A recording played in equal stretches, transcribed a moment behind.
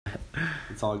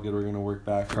It's all good. We're gonna work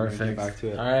back. Perfect. We're gonna get back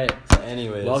to it. All right. So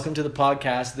anyways, welcome to the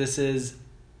podcast. This is,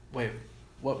 wait,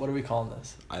 what are we calling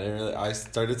this? I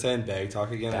started saying bag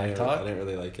talk again. Bag talk? I didn't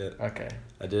really like it. Okay.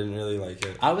 I didn't really like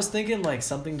it. I was thinking like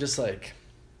something just like,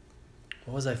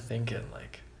 what was I thinking?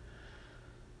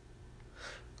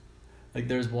 Like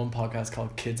there's one podcast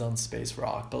called Kids on Space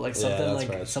Rock, but like something like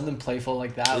right. something playful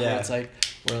like that where it's like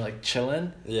we're like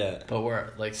chilling. Yeah. But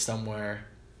we're like somewhere,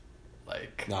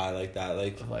 like. No, I like that.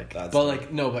 Like that's. But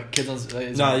like no, but Kids on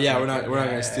Space. No, yeah, we're not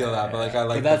gonna steal that. But like I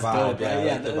like that's the vibe. Dope, right?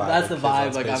 Yeah, that's the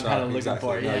vibe. Like I'm kind of looking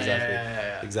for. Yeah,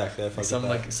 yeah. Exactly. I fuck some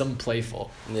with that. like some playful.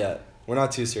 Yeah. We're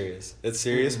not too serious. It's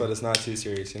serious, but it's not too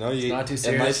serious. You know, it's not too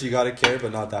serious. In life, you gotta care,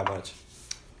 but not that much.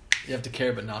 You have to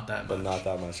care, but not that much. But not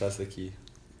that much. That's the key.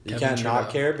 You Kevin can't not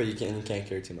Trudeau. care, but you can't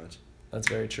care too much. That's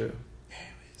very true.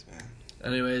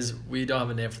 Anyways, we don't have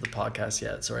a name for the podcast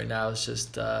yet, so right now it's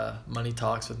just Money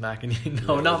Talks with Mac and you.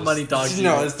 No, not Money Talks.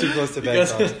 No, it's too close to bed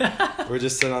talks. We're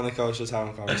just sitting on the couch just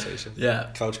having a conversation.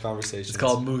 Yeah. Couch conversations. It's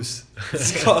called Moose.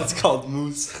 it's called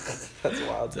Moose. That's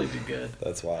wild. That'd be good.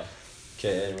 That's wild.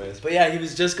 Okay, anyways. But yeah, he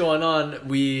was just going on,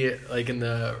 like in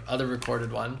the other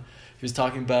recorded one, he was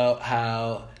talking about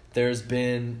how there's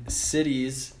been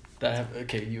cities that have,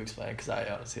 okay, you explain, because I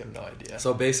honestly have no idea.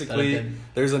 So basically,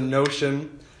 there's a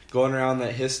notion going around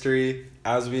that history,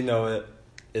 as we know it,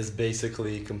 is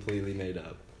basically completely made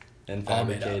up and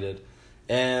fabricated.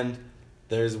 And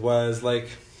apparently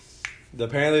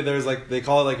there's like, they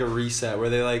call it like a reset, where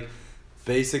they like,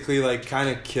 basically like kind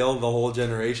of kill the whole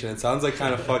generation. It sounds like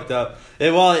kind of fucked up.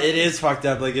 It is fucked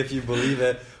up, like if you believe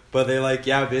it. But they like,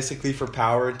 yeah, basically for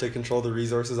power to control the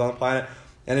resources on the planet.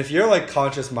 And if you're like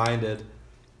conscious minded,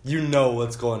 you know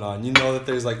what's going on. You know that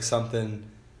there's like something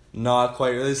not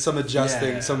quite. There's some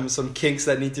adjusting, some kinks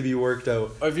that need to be worked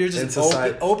out. Or if you're just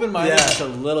open minded just a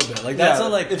little bit, like that's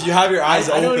like if you have your eyes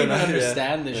open. I don't even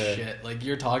understand this shit. Like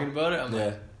you're talking about it, I'm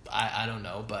like I don't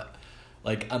know, but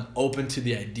like I'm open to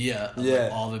the idea of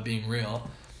like, all of it being real,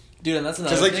 dude. And that's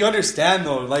another. Because like you understand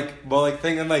though,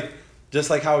 thinking like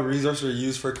just like how resources are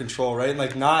used for control, right? And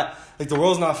like not like the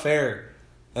world's not fair.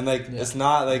 And, like, it's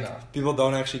not, like, people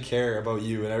don't actually care about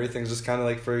you. And everything's just kind of,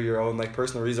 like, for your own, like,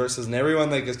 personal resources. And everyone,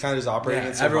 like, is kind of just operating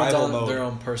in survival mode. Everyone's on their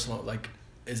own personal, like,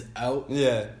 is out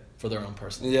for their own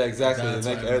personal. Yeah, exactly. That's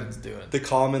and, what everyone's doing. The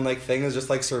common, like, thing is just,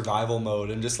 like, survival mode.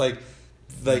 And just, like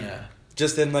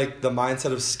just in, like, the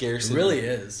mindset of scarcity. It really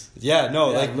is. Yeah,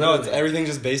 no, it's everything's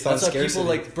just based on scarcity. That's why people,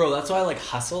 like, bro, that's why I, like,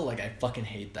 hustle. Like, I fucking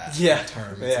hate that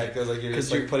term. Yeah, because, like, you're just,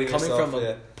 like, putting coming yourself...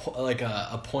 from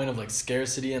a point of, like,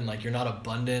 scarcity and, like, you're not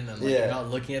abundant and, like, you're not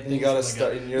looking at things. You gotta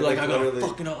start... You're like, I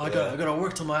gotta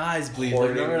work till my eyes bleed. Like,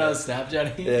 remember when I was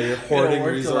Snapchatting? Yeah, you're hoarding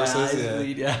resources.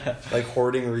 Bleed, like,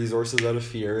 hoarding resources out of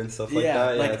fear and stuff like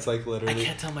that. Yeah, it's, like, literally... I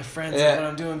can't tell my friends what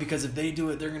I'm doing because if they do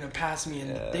it, they're gonna pass me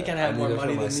and they can have more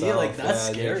money than me. Like, that's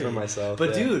scary. For myself,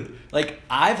 but dude, like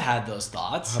I've had those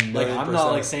thoughts. Like I'm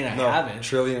not like saying I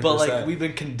haven't. But like we've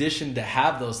been conditioned to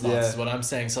have those thoughts. Is what I'm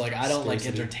saying. So like I don't like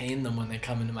entertain them when they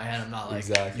come into my head. I'm not like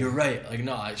you're right. Like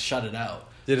no, I shut it out.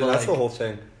 Dude, that's the whole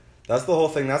thing. That's the whole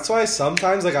thing. That's why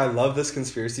sometimes like I love this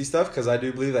conspiracy stuff because I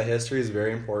do believe that history is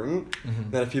very important.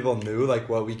 That if people knew like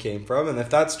what we came from, and if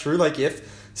that's true, like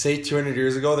if say 200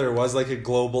 years ago there was like a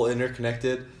global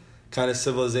interconnected kind of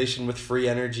civilization with free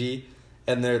energy.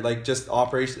 And they're like just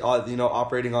operating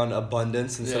on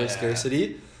abundance instead of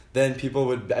scarcity, then people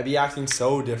would be acting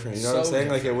so different. You know what I'm saying?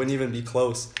 Different. Like it wouldn't even be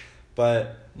close.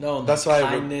 But no, that's why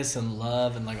kindness and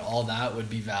love and like all that would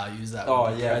be values that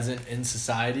would be present in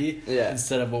society. Yeah.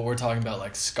 Instead of what we're talking about,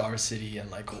 like scarcity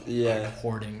and like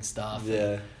hoarding stuff.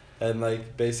 Yeah. And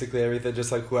like basically everything,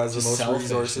 just like who has the most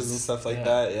resources and stuff like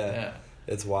that. Yeah.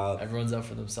 It's wild. Everyone's out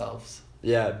for themselves.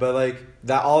 Yeah, but like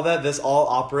this all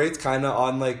operates kind of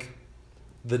on like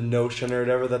the notion or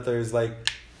whatever that there's like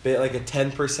a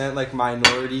 10% like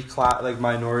minority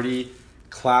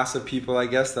class of people, I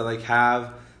guess, that like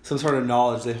have some sort of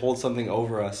knowledge. They hold something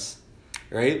over us,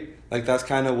 right? Like that's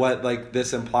kind of what like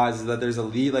this implies, is that there's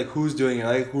elite, like who's doing it,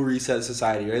 like who resets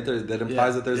society, right? That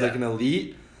implies that there's like an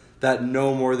elite that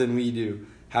know more than we do,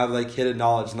 have like hidden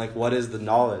knowledge. And like what is the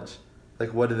knowledge?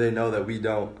 Like what do they know that we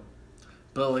don't?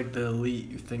 But like the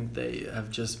elite, you think they have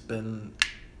just been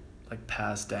like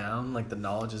passed down, like the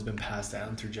knowledge has been passed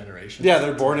down through generations. Yeah,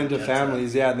 they're born into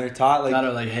families, and they're taught like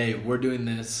are like, hey, we're doing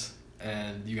this,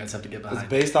 and you guys have to get behind. It's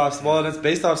based off and it's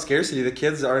based off scarcity. The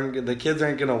kids aren't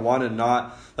gonna want to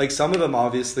not like some of them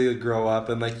obviously grow up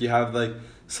and like you have like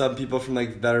some people from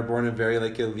like that are born in very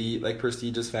like elite like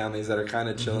prestigious families that are kind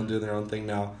of chilling doing their own thing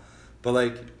now, but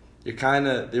like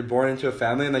you're born into a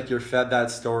family and like you're fed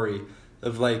that story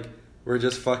of like we're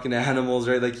just fucking animals,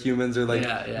 right? Like humans are like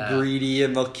greedy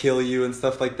and they'll kill you and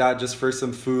stuff like that just for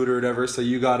some food or whatever. So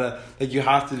you gotta, like, you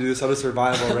have to do this out of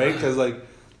survival, right? Because like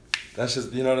that's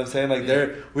just, you know what I'm saying? Like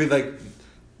they're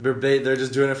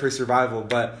just doing it for survival.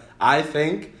 But I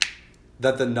think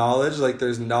that the knowledge, like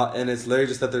there's not, and it's literally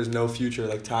just that there's no future,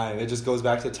 like time. It just goes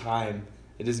back to time.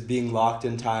 It is being locked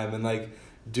in time and like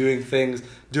doing things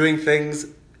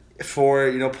for,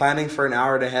 you know, planning for an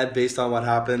hour ahead based on what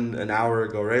happened an hour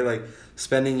ago, right? Like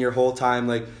spending your whole time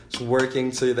like just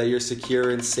working so that you're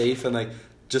secure and safe and like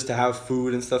just to have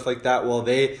food and stuff like that. Well,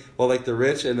 like the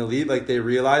rich and elite, like they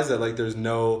realize that like there's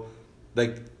no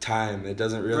like time, it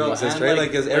doesn't really exist, right?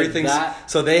 Like because everything's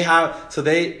so they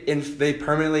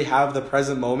permanently have the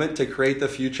present moment to create the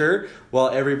future, while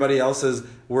everybody else is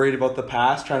worried about the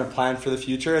past, trying to plan for the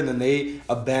future, and then they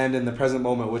abandon the present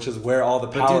moment, which is where all the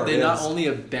power is. But dude, they not only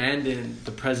abandon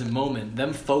the present moment,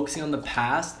 them focusing on the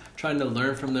past, trying to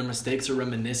learn from their mistakes or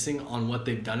reminiscing on what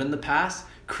they've done in the past,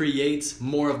 creates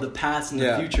more of the past in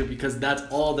the future, because that's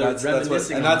all they're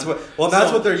reminiscing on. That's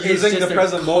what they're using the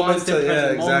present moment to.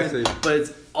 Yeah, exactly. But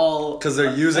it's all because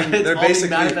they're basically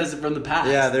manifested from the past.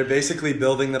 Yeah, they're basically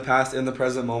building the past in the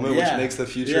present moment, which makes the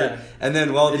future. Yeah. And then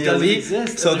the elite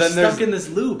exist. So then they're stuck in this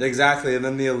loop. Exactly, and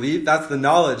then the elite, that's the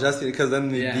knowledge. That's because then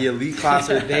the elite class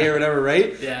or they or whatever,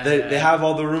 right? They have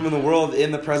all the room in the world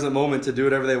in the present moment to do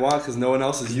whatever they want, because no one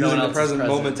else is using the present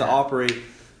moment to operate.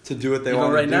 To do what they want to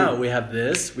do. Right now, we have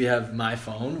this, we have my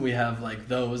phone, we have like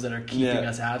those that are keeping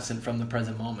us absent from the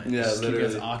present moment. Yeah, just keeping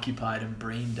us occupied and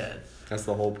brain dead. That's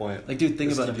the whole point. Like, dude,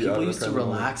 think about it. People used to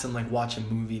relax and like watch a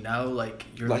movie. Now, like,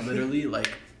 you're literally like,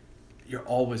 you're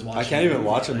always watching. I can't even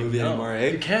watch a movie anymore,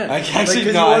 eh? You can't. I can't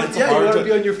actually not. It's hard to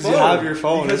be on your phone. You have your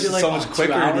phone. It's just so much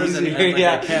quicker and easier. You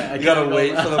gotta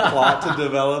wait for the plot to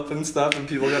develop and stuff, and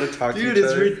people gotta talk to each other.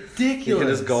 Dude, it's ridiculous. You can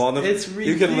just go on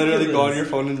you can literally go on your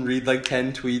phone and read like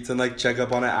 10 tweets and like check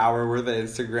up on an hour worth of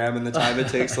Instagram and the time it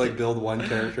takes to like build one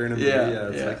character in a movie.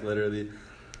 It's like literally.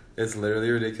 It's literally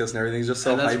ridiculous, and everything's just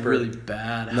so hyper. That's really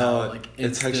bad. No, like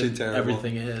it's actually terrible.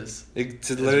 Everything is. It's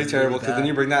literally terrible, because then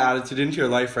you bring that attitude into your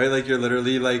life, right? Like you're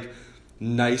literally like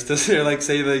nice to say, like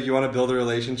say that you want to build a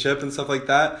relationship and stuff like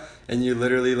that, and you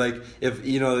literally like if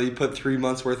you know you put 3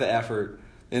 months worth of effort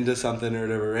into something or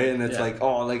whatever, right? And it's like,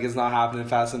 oh, like it's not happening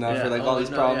fast enough, or like all these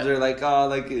problems are like, oh,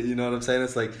 like you know what I'm saying?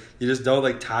 It's like you just don't,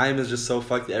 like time is just so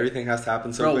fucked. Everything has to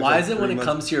happen so quick. Bro, why is it when it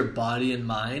comes to your body and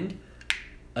mind,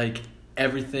 like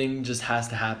everything just has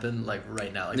to happen like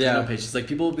right now? Like no patience. Like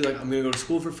people will be like, I'm gonna go to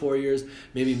school for 4 years,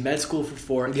 maybe med school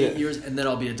for 8 years, and then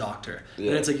I'll be a doctor. And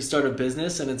it's like you start a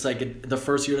business and it's like the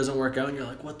first year doesn't work out and you're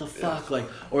like, what the fuck? Like,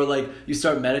 or like you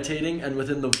start meditating and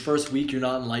within the first week you're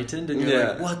not enlightened and you're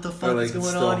like, what the fuck is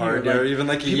going on here? Like, or even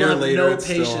like a year later, no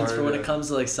patience for when it comes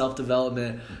to like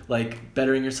self-development, like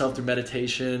bettering yourself through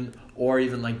meditation, or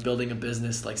even like building a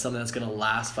business, like something that's gonna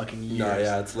last fucking years.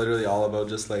 No, it's literally all about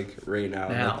just like right now.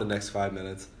 Like the next 5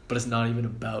 minutes. But it's not even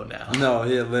about now. No,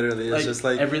 literally, it's like, just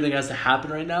like everything has to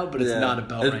happen right now, but it's not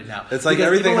about right now. It's like because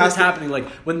everything has happening. Like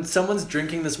when someone's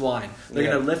drinking this wine, they're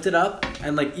gonna lift it up,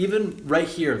 and like even right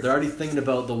here, they're already thinking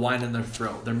about the wine in their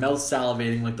throat. Their mouth's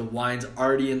salivating, like the wine's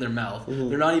already in their mouth. Mm-hmm.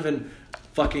 They're not even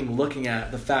fucking looking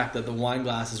at the fact that the wine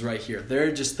glass is right here.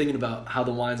 They're just thinking about how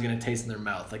the wine's gonna taste in their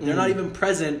mouth. Like they're not even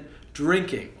present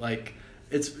drinking. Like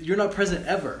you're not present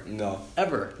ever. No.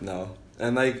 Ever. No.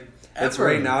 And like it's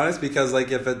right now. It's because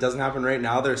like if it doesn't happen right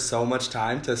now, there's so much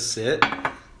time to sit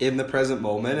in the present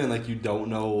moment and like you don't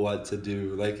know what to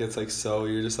do. Like it's like so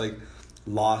you're just like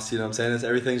lost. You know what I'm saying? It's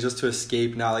everything's just to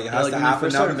escape now. Like it has to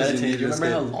happen now because you need to escape. Do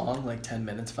you remember how long like 10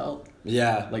 minutes felt?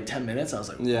 Yeah. Like 10 minutes, I was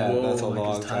like, whoa, that's a like,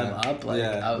 long is time up? Like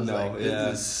I was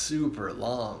this is super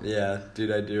long. Yeah,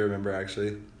 dude, I do remember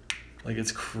actually. Like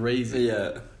it's crazy.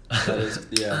 Yeah. That is,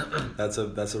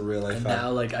 that's a real life and fact.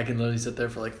 Now like I can literally sit there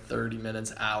for like 30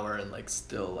 minutes, hour, and like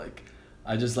still like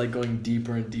I just like going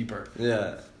deeper and deeper.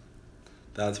 Yeah,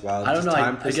 that's wild. I don't know.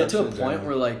 I get to a point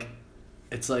where like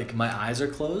it's like my eyes are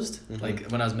closed. Mm-hmm. Like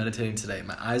when I was meditating today,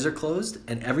 my eyes are closed,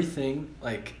 and everything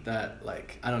like that,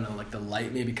 like I don't know, like the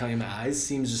light maybe coming in my eyes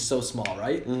seems just so small,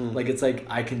 right? Mm-hmm. Like it's like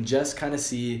I can just kind of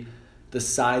see the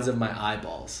size of my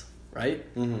eyeballs,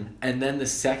 right? Mm-hmm. And then the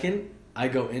second I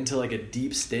go into like a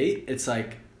deep state, it's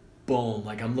like boom,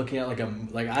 like I'm looking at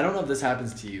like I don't know if this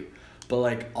happens to you, but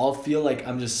like I'll feel like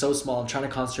I'm just so small. I'm trying to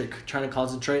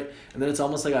concentrate, and then it's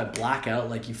almost like I black out,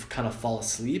 like you kind of fall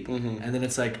asleep, and then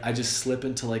it's like I just slip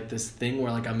into like this thing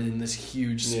where like I'm in this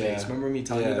huge space. Remember me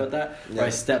telling you about that? Where I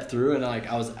stepped through and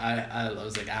like I was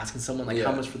like asking someone like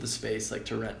how much for the space like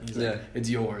to rent. And he's like it's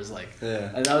yours, like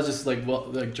and that was just like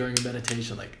like during a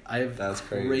meditation, like I have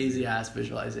crazy ass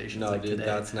visualizations. No, like dude, today.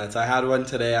 That's nuts. I had one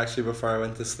today actually before I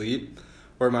went to sleep,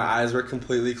 where my eyes were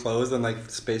completely closed and like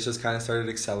space just kind of started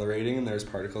accelerating and there's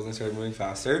particles and started moving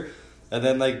faster. And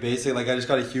then like basically like I just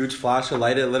got a huge flash of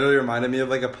light. It literally reminded me of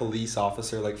like a police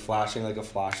officer like flashing like a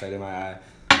flashlight in my eye.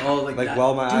 Oh, like that.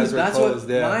 While my eyes were closed.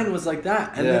 What mine was like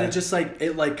that, and then it just like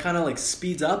it like kind of like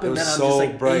speeds up, and then I'm just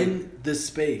like bright. In this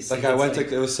space. Like I went to,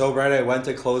 it was so bright. I went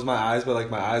to close my eyes, but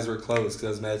like my eyes were closed because I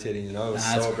was meditating. You know, it was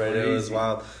so bright. It was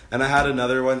wild. And I had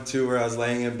another one too where I was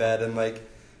laying in bed and like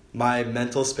my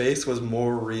mental space was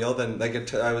more real than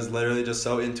like I was literally just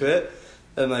so into it,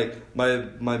 and like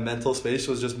my mental space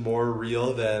was just more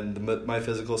real than my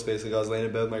physical space. Like I was laying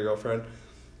in bed with my girlfriend,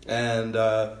 and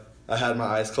I had my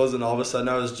eyes closed, and all of a sudden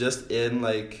I was just in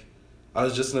like I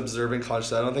was just an observing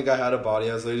consciousness. I don't think I had a body.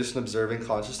 I was literally just an observing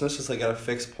consciousness, just like at a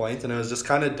fixed point, and it was just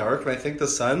kind of dark. And I think the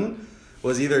sun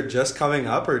was either just coming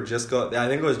up or just I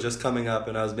think it was just coming up,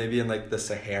 and I was maybe in like the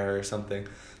Sahara or something.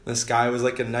 The sky was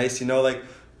like a nice, you know, like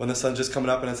when the sun's just coming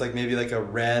up and it's like maybe like a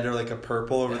red or like a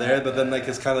purple over there, but then like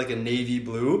it's kind of like a navy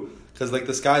blue because like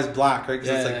the sky's black, right? Because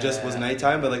it's like just was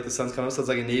nighttime, but like the sun's coming up, so it's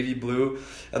like a navy blue,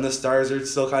 and the stars are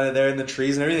still kind of there, and the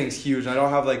trees and everything's huge. And I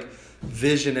don't have like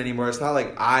vision anymore. It's not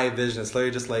like eye vision. It's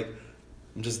literally just like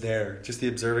I'm just there, just the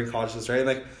observing consciousness, right? And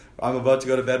like I'm about to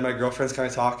go to bed, my girlfriend's kind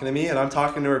of talking to me, and I'm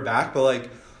talking to her back, but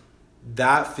like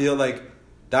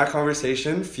that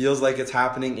conversation feels like it's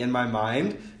happening in my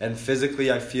mind, and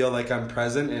physically I feel like I'm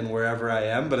present in wherever I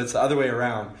am, but it's the other way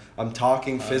around. I'm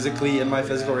talking physically in my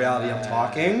physical reality. I'm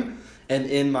talking, and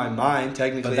in my mind,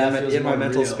 technically, I'm in my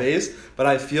mental space, but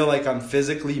I feel like I'm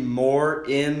physically more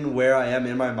in where I am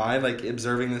in my mind, like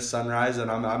observing this sunrise,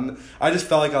 and I just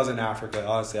felt like I was in Africa,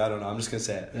 honestly. I don't know. I'm just going to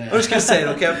say it. I'm just going to say it,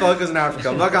 okay? I felt like I was in Africa.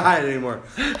 I'm not going to hide it anymore.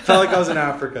 I felt like I was in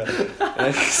Africa.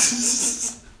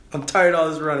 I'm tired of all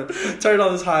this running. I'm tired of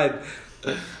all this hide.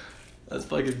 That's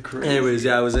fucking crazy. Anyways,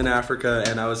 I was in Africa,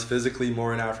 and I was physically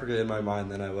more in Africa in my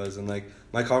mind than I was. And like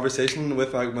my conversation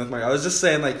with my I was just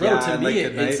saying like, bro, to me,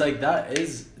 it's like that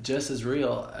is just as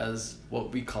real as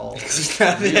what we call what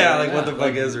the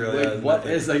fuck is real? Like, what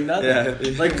is like nothing?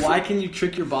 Yeah. Like, why can you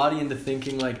trick your body into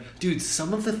thinking like, dude?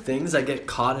 Some of the things I get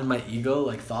caught in my ego,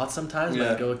 like thoughts sometimes. When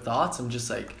I go with thoughts, I'm just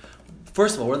like,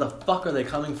 first of all, where the fuck are they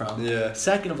coming from? Yeah.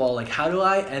 Second of all, like, how do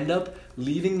I end up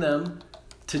leaving them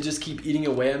to just keep eating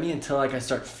away at me until like I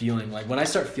start feeling like when I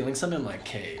start feeling something, I'm like,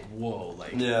 okay, whoa,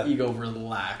 like ego,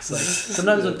 relax. Like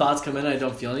sometimes when thoughts come in, and I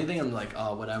don't feel anything. I'm like,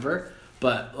 oh, whatever.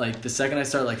 But like the second I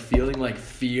start like feeling like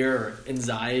fear or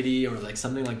anxiety or like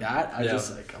something like that, I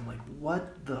just like I'm like,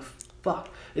 what the fuck?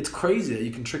 It's crazy that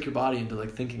you can trick your body into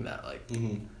like thinking that like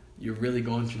you're really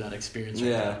going through that experience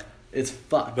right now. It's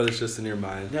fucked. But it's just in your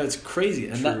mind. No, it's crazy.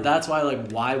 And that's why, like,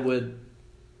 why would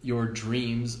your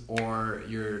dreams or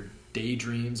your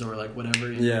daydreams or, like,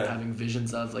 whatever you're having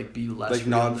visions of, like, be less like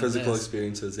non-physical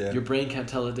experiences, Your brain can't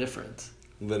tell the difference.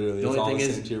 Literally. The only thing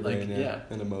is, to your brain,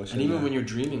 and emotion. And even when you're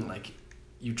dreaming, like,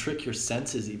 you trick your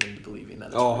senses even into believing that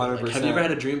it's 100%. Like, have you ever had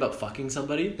a dream about fucking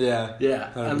somebody? Yeah.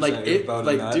 And like it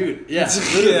like dude,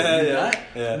 literally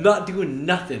not doing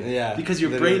nothing. Because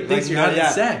your brain thinks you're having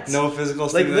sex. No physical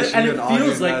stimulation. And it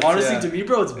feels like honestly to me,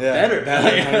 bro, it's better.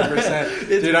 100%.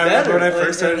 Dude, I remember when I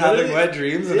first started having wet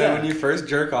dreams, and then when you first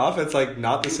jerk off, it's like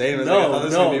not the same. It's like I thought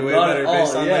this would be way better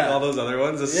based on like all those other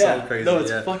ones. It's so crazy. No,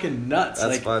 it's fucking nuts.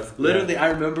 That's like literally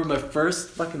I remember my first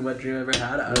fucking wet dream I ever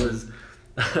had. I was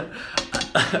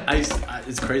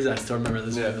it's crazy. I still remember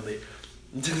this vividly.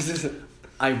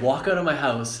 I walk out of my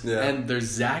house and there's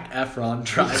Zac Efron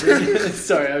driving.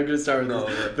 Sorry, I'm gonna start with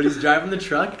this. But he's driving the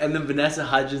truck, and then Vanessa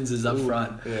Hudgens is up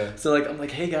front. So like I'm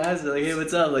like, hey guys, they're like, hey,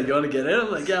 what's up? Like, you want to get in?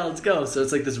 I'm like, yeah, let's go. So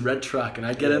it's like this red truck, and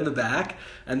I get in the back,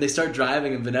 and they start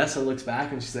driving, and Vanessa looks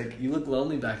back, and she's like, you look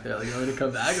lonely back there. Like, you want me to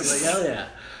come back? I'm like, hell yeah.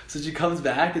 So she comes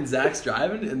back, and Zach's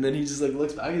driving, and then he just like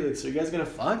looks back. He's like, so you guys gonna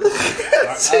fuck?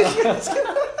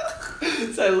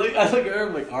 So I look at her,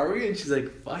 I'm like, are we? And she's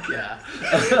like, fuck yeah.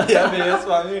 Man, that's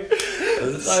funny.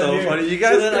 That's so funny. You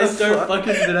guys. So then I start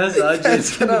fucking Vanessa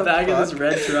Hudgens in the back of this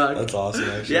red truck. That's awesome,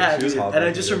 actually. Yeah, dude. And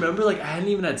I just remember, like, I hadn't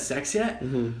even had sex yet.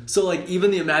 Mm-hmm. So, like,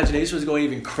 even the imagination was going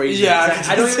even crazier. Yeah,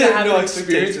 I don't even have an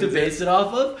experience to base it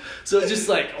off of. So it's just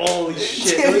like, holy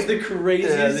shit. It was the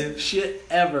craziest shit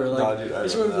ever. Like, dude, I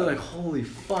just remember being like, holy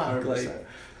fuck. 100%. Like,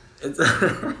 it's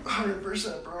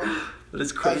 100%, bro. But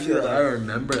it's crazy that I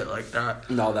remember it like that.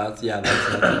 No, that's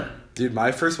dude,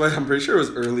 my first one, I'm pretty sure it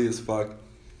was early as fuck.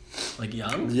 Like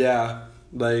young? Yeah.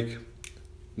 Like,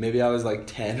 maybe I was like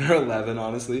 10 or 11,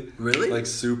 honestly. Really? Like,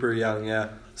 super young, yeah.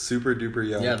 Super duper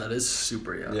young. Yeah, that is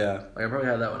super young. Yeah. Like, I probably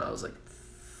had that when I was like,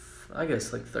 I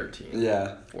guess like 13.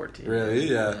 Yeah. 14. Really?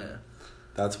 Yeah.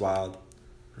 That's wild.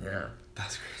 Yeah.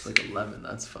 That's crazy. It's like 11.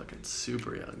 That's fucking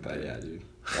super young. But yeah, dude.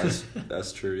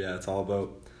 That's true. Yeah, it's all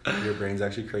about your brain's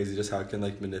actually crazy just how it can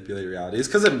like manipulate reality. It's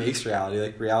because it makes reality.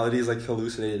 Like reality is like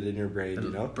hallucinated in your brain, you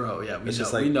know? Bro, yeah,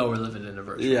 we know we're living in a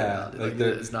virtual reality. Like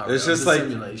it's not real. It's just like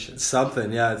simulation.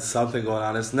 Something, yeah, it's something going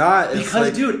on. It's not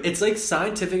because dude, it's like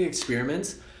scientific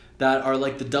experiments that are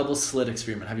like the double slit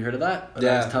experiment. Have you heard of that?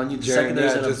 Yeah. I was telling you, the second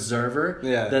there's an observer,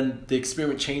 then the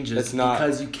experiment changes. It's not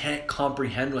because you can't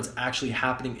comprehend what's actually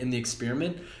happening in the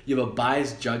experiment. You have a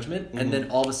biased judgment, and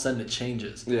then all of a sudden it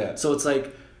changes. Yeah. So it's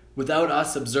like, without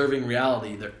us observing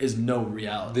reality, there is no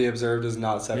reality. The observed is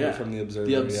not separate from the observer.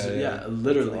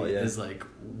 Literally is like,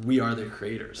 we are the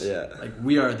creators. Yeah. Like,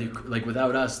 we are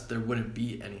without us, there wouldn't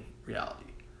be any reality.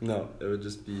 No, it would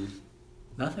just be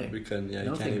nothing. We couldn't,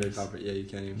 you can't even comprehend. Yeah, you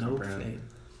can't even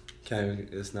comprehend.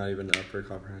 It's not even upper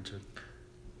comprehension.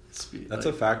 That's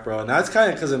a fact, bro. And that's kind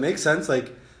of, because it makes sense,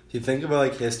 like, if you think about,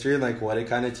 like, history and, like, what it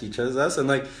kind of teaches us, and,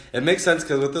 like, it makes sense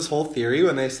because with this whole theory,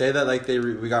 when they say that, like,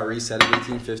 we got reset in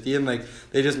 1850 and, like,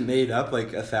 they just made up,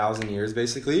 like, 1,000 years,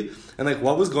 basically. And, like,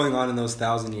 what was going on in those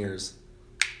 1,000 years?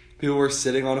 People were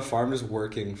sitting on a farm just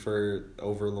working for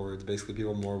overlords, basically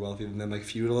people more wealthy than them, like,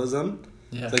 feudalism.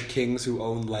 Yeah. It's like kings who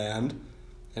owned land,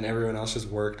 and everyone else just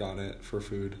worked on it for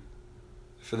food.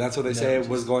 So that's what they say it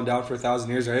was going down for 1,000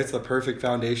 years, right? It's the perfect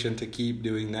foundation to keep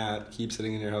doing that, keep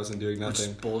sitting in your house and doing nothing.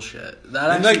 Which is bullshit.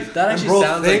 That actually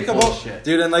sounds like bullshit.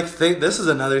 Dude, and like this is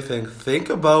another thing. Think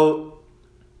about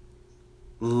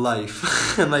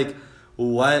life and like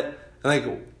what, like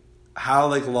how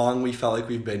like long we felt like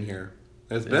we've been here.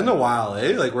 It's been a while,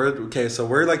 eh? Like we're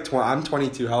like I'm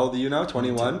 22. How old are you now?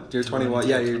 21. You're 21.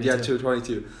 Yeah, you're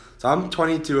 22. So I'm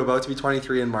 22, about to be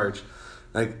 23 in March.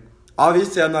 Like.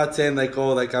 Obviously, I'm not saying, like,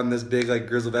 oh, like, I'm this big, like,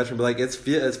 grizzled veteran, but, like, it's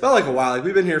felt like a while. Like,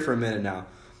 we've been here for a minute now.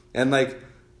 And, like,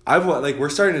 we're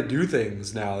starting to do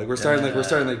things now. Like, we're starting,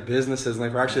 like, businesses. And,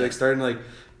 like, we're actually, like, starting to, like,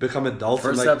 become adults.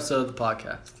 First episode of the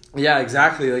podcast. Yeah,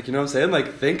 exactly. Like, you know what I'm saying?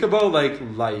 Like, think about, like,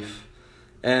 life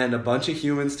and a bunch of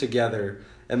humans together.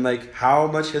 And, like, how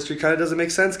much history kind of doesn't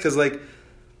make sense. Because, like,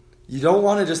 you don't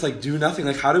want to just, like, do nothing.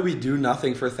 Like, how did we do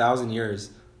nothing for 1,000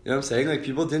 years? You know what I'm saying? Like,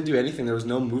 people didn't do anything. There was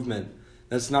no movement.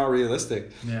 That's not realistic.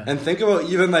 Yeah. And think about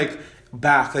even, like,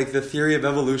 back, like, the theory of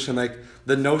evolution, like,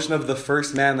 the notion of the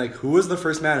first man, like, who was the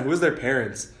first man? Who was their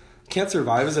parents? You can't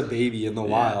survive as a baby in the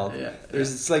wild.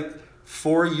 It's, like,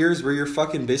 4 years where you're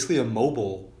fucking basically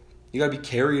immobile. You gotta be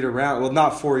carried around. Well,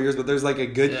 not 4 years, but there's, like, a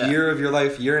good year of your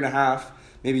life, year and a half,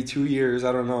 maybe 2 years,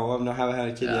 I don't know. I haven't had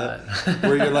a kid yet.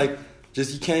 Where you're, like...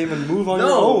 Just you can't even move on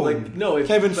your own. You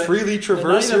can't even freely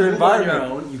traverse your environment. On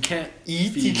your own, you can't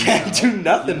eat. You can't do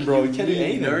nothing, bro. You can't do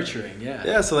anything. Nurturing, yeah.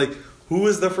 Yeah, so like, who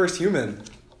was the first human?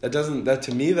 That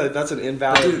to me that's an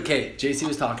invalid. Dude, okay, JC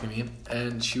was talking to me,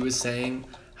 and she was saying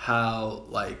how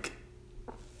like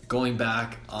going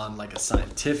back on like a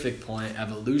scientific point,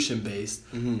 evolution based,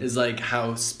 is like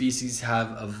how species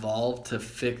have evolved to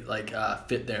fit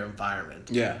their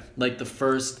environment. Yeah, like the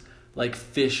first. Like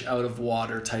fish out of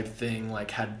water type thing,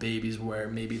 like had babies where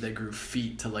maybe they grew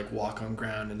feet to like walk on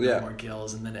ground and no more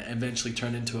gills, and then it eventually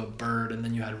turned into a bird, and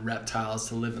then you had reptiles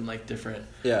to live in like different.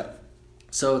 Yeah.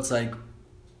 So it's like,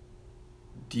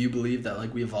 do you believe that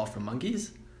like we evolved from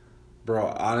monkeys?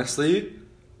 Bro, honestly,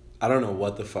 I don't know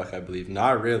what the fuck I believe.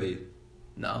 Not really.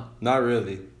 No. Not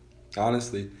really.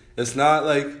 Honestly, it's not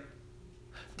like.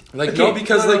 Like okay, no,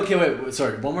 because no, like okay, wait,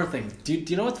 sorry. One more thing. Do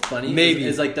you know what's funny? Maybe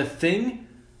is like the thing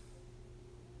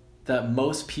that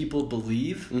most people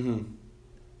believe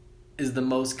is the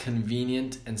most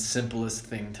convenient and simplest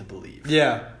thing to believe.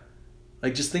 Yeah.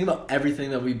 Like, just think about everything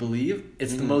that we believe.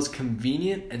 It's the most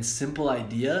convenient and simple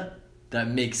idea that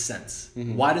makes sense.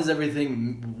 Why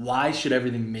should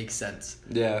everything make sense?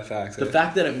 Yeah, facts. The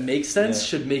fact that it makes sense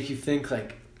should make you think,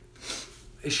 like,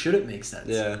 it shouldn't make sense.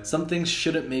 Yeah. Some things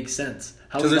shouldn't make sense.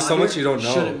 Because there's so much you don't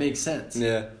know. Shouldn't make sense.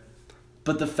 Yeah.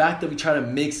 But the fact that we try to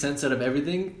make sense out of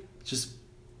everything just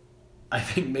I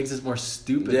think makes us more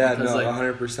stupid. Yeah, because,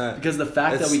 100%. Because the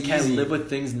fact that we can't live with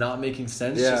things not making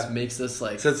sense just makes us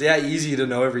like... So it's, easy to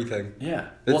know everything. Yeah.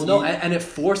 And it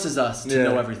forces us to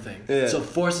know everything. Yeah. So it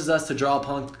forces us to draw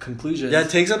upon conclusions. Yeah, it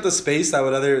takes up the space that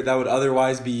would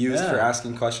otherwise be used for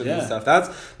asking questions and stuff. That's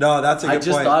a good point. I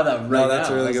just thought of that right now. That's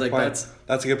a really good point.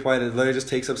 That's a good point. It literally just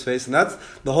takes up space. And that's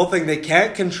the whole thing. They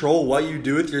can't control what you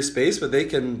do with your space, but they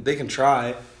can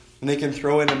try. And they can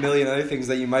throw in a million other things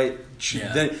that you might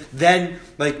then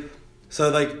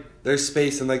there's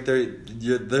space and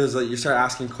you start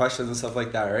asking questions and stuff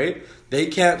like that, right? They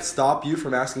can't stop you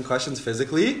from asking questions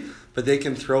physically, but they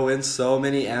can throw in so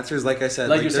many answers. Like I said,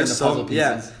 like you're saying, the puzzle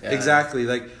pieces. Exactly.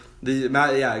 Like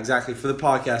exactly. For the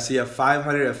podcast, so you have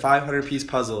a 500 piece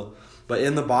puzzle, but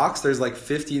in the box there's like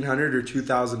 1,500 or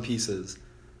 2,000 pieces,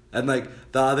 and like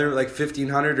the other like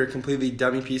 1,500 are completely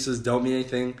dummy pieces, don't mean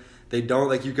anything. They don't,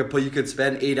 like, you could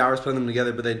spend 8 hours putting them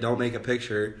together, but they don't make a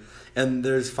picture. And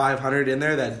there's 500 in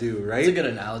there that do, right? That's a good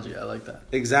analogy. I like that.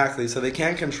 Exactly. So they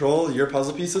can't control your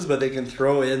puzzle pieces, but they can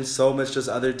throw in so much just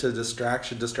other to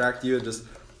distract you and just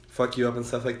fuck you up and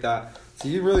stuff like that. So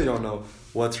you really don't know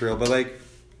what's real. But, like,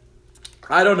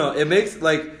 I don't know. It makes,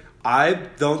 like, I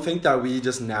don't think that we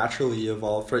just naturally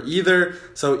evolved for either.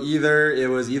 So either it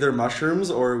was either mushrooms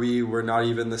or we were not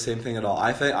even the same thing at all.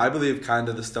 I believe kind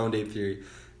of the stoned ape theory.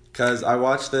 Because I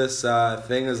watched this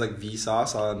thing, it was like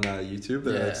Vsauce on YouTube,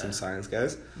 they're like some science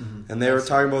guys, and they were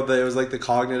talking about that it was like the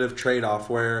cognitive trade-off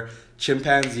where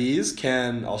chimpanzees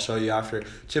I'll show you after,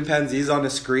 chimpanzees on a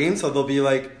screen, so there'll be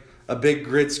like a big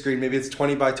grid screen, maybe it's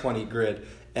 20 by 20 grid,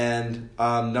 and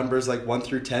numbers like 1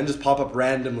 through 10 just pop up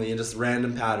randomly in just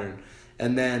random pattern,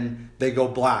 and then they go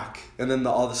black, and then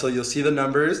so you'll see the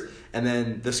numbers, and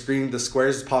then the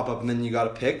squares pop up, and then you got to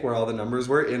pick where all the numbers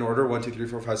were in order, 1, 2, 3,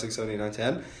 4, 5, 6, 7, 8, 9,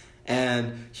 10.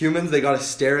 And humans, they got to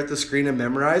stare at the screen and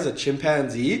memorize. A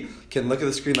chimpanzee can look at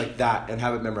the screen like that and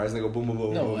have it memorized, and they go boom, boom,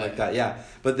 boom, boom, like that. Yeah,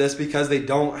 but that's because they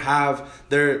don't have,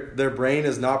 their brain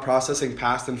is not processing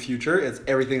past and future. It's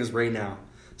everything is right now.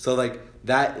 So like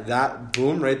that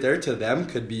boom right there to them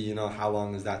could be, how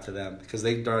long is that to them? Because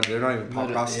they're not even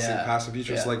processing past and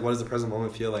future. So like, what does the present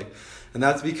moment feel like? And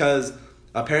that's because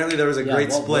apparently there was a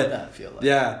great split. What would that feel like?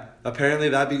 Yeah. Apparently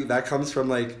that comes from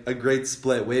like a great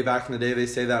split. Way back in the day, they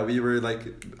say that we were like,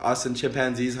 us and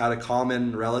chimpanzees had a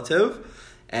common relative,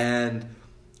 and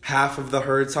half of the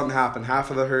herd, something happened,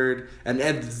 and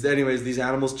anyways, these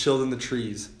animals chilled in the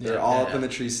trees. They're all up in the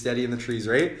trees, steady in the trees,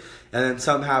 right? And then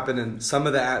something happened, and some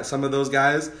of those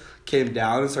guys came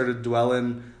down and started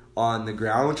dwelling on the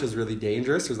ground, which was really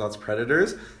dangerous. There's lots of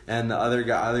predators, and the other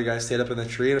guys stayed up in the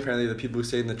tree, and apparently the people who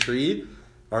stayed in the tree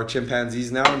are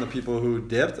chimpanzees now, and the people who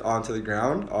dipped onto the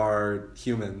ground are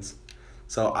humans.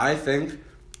 So I think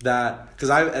that, because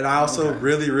I also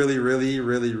really, really, really,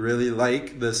 really, really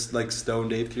like this like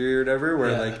stoned ape theory or whatever,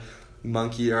 where like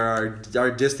monkey or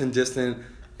our distant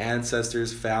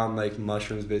ancestors found like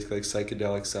mushrooms, basically like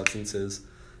psychedelic substances,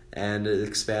 and it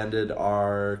expanded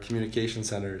our communication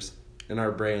centers in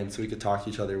our brain so we could talk to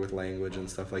each other with language and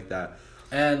stuff like that.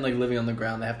 And like living on the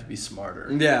ground, they have to be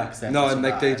smarter. Yeah, no, and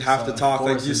like they have to talk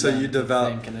like you. So you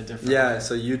develop.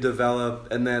 So you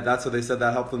develop, and then that's what they said,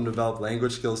 that helped them develop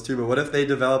language skills too. But what if they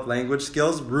develop language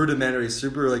skills, rudimentary,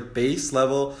 super like base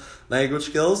level language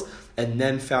skills, and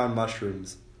then found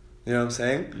mushrooms? You know what I'm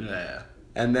saying? Yeah.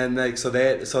 And then like so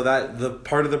that the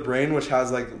part of the brain which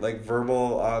has like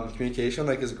verbal communication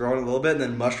like is growing a little bit, and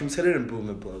then mushrooms hit it and boom,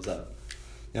 it blows up.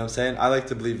 You know what I'm saying? I like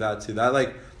to believe that too.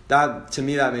 That to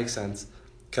me that makes sense.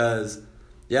 Cause,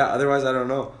 otherwise I don't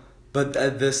know. But the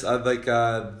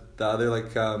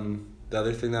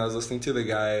other thing that I was listening to, the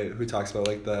guy who talks about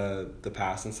like the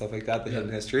past and stuff like that, the hidden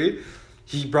history,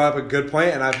 he brought up a good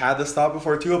point, and I've had this thought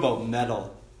before too about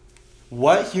metal.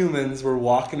 What humans were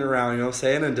walking around, you know what I'm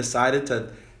saying, and decided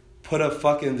to put a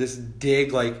fucking, just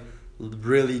dig like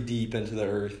really deep into the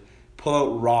earth, pull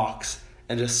out rocks,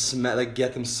 and just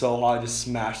get them so hot, and just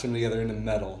smash them together into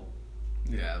metal.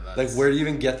 Yeah, that's... Like, where do you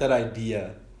even get that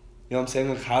idea? You know what I'm saying?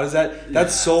 Like, how does that...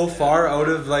 That's so far out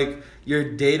of, like,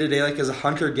 your day-to-day, like, as a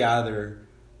hunter-gatherer.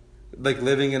 Like,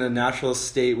 living in a natural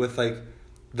state with, like,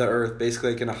 the earth.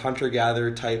 Basically, like, in a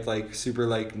hunter-gatherer type, like, super,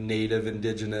 like, native,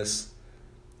 indigenous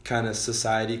kind of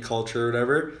society, culture, or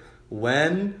whatever.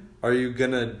 When are you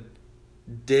gonna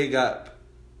dig up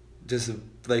just...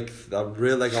 like a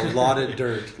lot of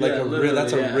dirt, like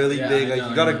that's a really big, like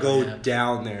you gotta go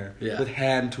down there with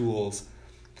hand tools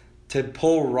to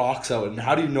pull rocks out. And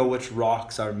how do you know which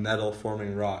rocks are metal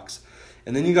forming rocks?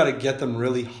 And then you gotta get them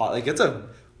really hot. Like, it's a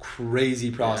crazy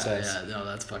process. Yeah, no,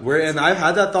 that's fucking and I've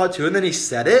had that thought too, and then he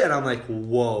said it, and I'm like,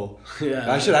 whoa.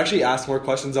 I should actually ask more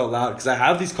questions out loud, because I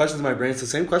have these questions in my brain. It's the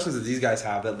same questions that these guys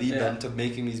have that lead them to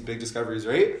making these big discoveries,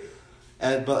 right?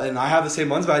 And I have the same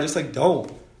ones, but I just like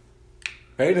don't.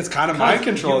 Right? And it's kind of mind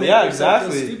control. Yeah,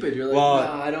 exactly. Stupid. You're like, well,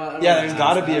 no, I don't there's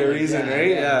got to be a reason, right?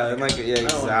 Yeah, and like,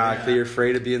 exactly. You're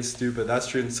afraid of being stupid. That's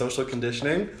true. In social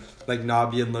conditioning, like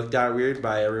not being looked at weird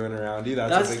by everyone around you.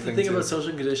 That's a big thing. The thing about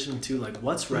social conditioning too. Like,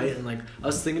 what's right? And like, I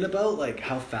was thinking about like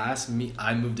how fast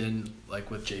I moved in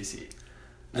like with JC.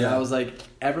 And I was like,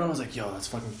 everyone was like, yo, that's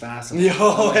fucking fast. Like,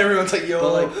 everyone's like,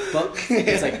 yo. But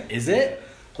it's like, is it?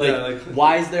 Like,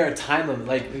 why is there a time limit?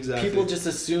 Like, people just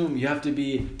assume you have to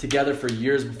be together for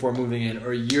years before moving in,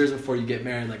 or years before you get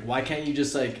married. Like, why can't you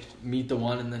just like meet the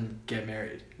one and then get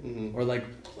married? Mm-hmm. Or like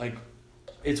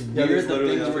it's weird that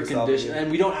things were conditioned, and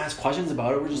we don't ask questions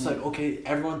about it. We're just like, okay,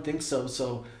 everyone thinks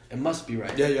so it must be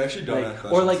right. Yeah, you actually don't ask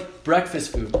questions. Or like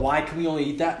breakfast food. Why can we only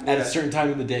eat that at a certain time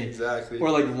of the day? Exactly.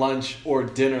 Or like lunch or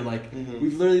dinner. Like,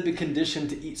 we've literally been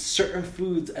conditioned to eat certain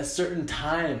foods at a certain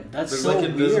time. There's so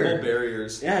weird. There's like invisible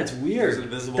barriers. Yeah, it's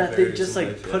weird that they just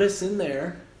like put us in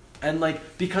there. And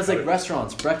like, because like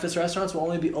breakfast restaurants will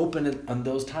only be open on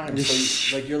those times.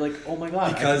 So you're like, oh my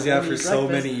god. Because for so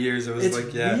many years it was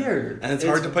weird. And it's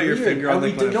hard to put your finger on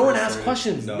like. No one asks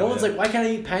questions. No one's like, why can't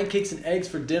I eat pancakes and eggs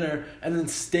for dinner and then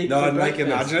steak for breakfast? Like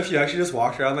imagine if you actually just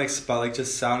walked around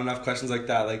just sound enough questions like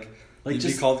that, like you'd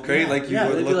be called crazy. Like you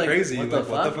would look crazy. What the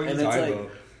fuck are you talking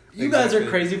about? You guys are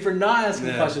crazy for not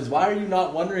asking questions. Why are you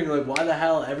not wondering, like, why the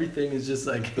hell everything is just,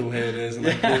 like... the way it is. And,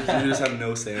 like, you just have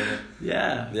no say in it.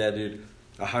 Yeah. Yeah, dude.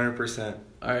 100%.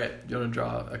 All right. You want to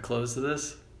draw a close to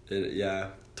this?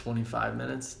 25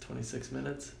 minutes? 26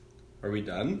 minutes? Are we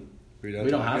done? We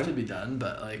don't have to be done,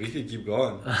 but, like... We could keep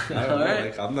going. I don't know.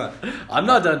 Right. Like, I'm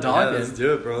not done talking. Yeah, let's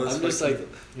do it, bro. Let's keep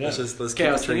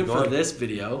I was thinking going. For this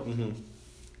video,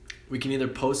 we can either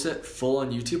post it full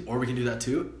on YouTube, or we can do that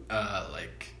too.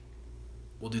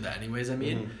 We'll do that anyways,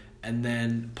 and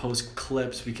then post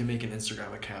clips. We can make an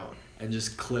Instagram account and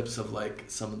just clips of like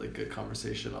some of the good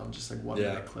conversation on just like 1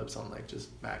 minute clips on like just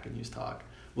Mac and Hughes talk.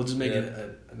 We'll just make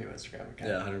a new Instagram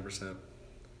account. Yeah, 100%.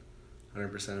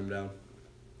 I'm down.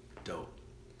 Dope.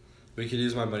 We could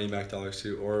use my Money Mac dollars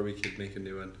too, or we could make a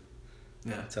new one.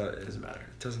 Yeah, that's how it doesn't matter.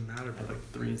 It doesn't matter, bro. I have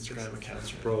like 3 Instagram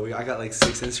accounts, bro. I got like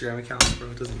 6 Instagram accounts, bro.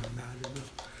 It doesn't even matter, bro.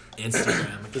 Instagram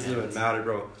accounts. Doesn't even matter,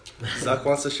 bro. Zuck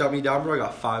wants to shut me down, bro. I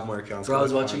got 5 more accounts. Bro, I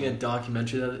was watching a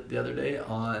documentary the other day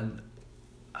on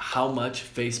how much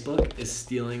Facebook is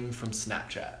stealing from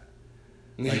Snapchat.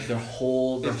 Like their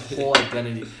whole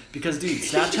identity. Because dude,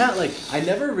 Snapchat, like I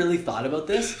never really thought about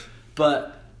this,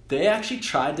 but they actually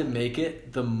tried to make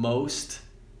it the most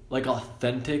like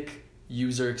authentic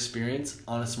user experience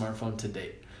on a smartphone to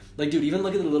date. Like dude, even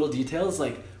look at the little details,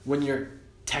 like when you're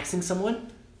texting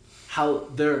someone, how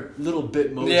their little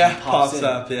Bitmoji pops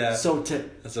up. Yeah. So to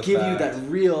give you that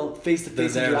real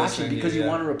face-to-face interaction, because you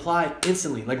want to reply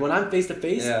instantly. Like when I'm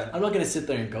face-to-face, I'm not going to sit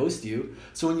there and ghost you.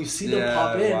 So when you see them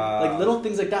pop in, like little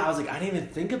things like that, I was like, I didn't even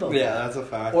think about that. Yeah, that's a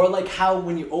fact. Or like how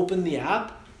when you open the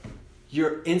app,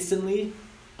 you're instantly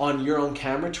on your own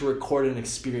camera to record an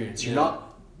experience. You're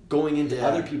not going into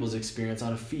other people's experience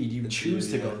on a feed. You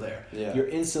choose to go there. Yeah. You're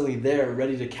instantly there,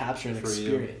 ready to capture an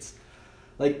experience.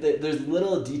 Like, there's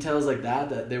little details like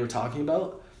that they were talking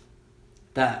about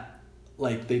that,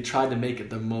 like, they tried to make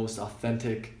it the most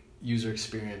authentic user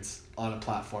experience on a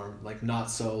platform. Like,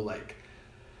 not so,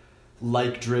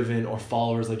 like-driven or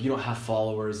followers. Like, you don't have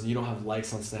followers and you don't have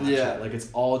likes on Snapchat. Yeah. Like, it's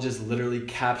all just literally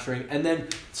capturing. And then,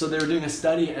 so they were doing a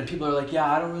study and people are like, yeah,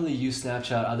 I don't really use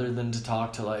Snapchat other than to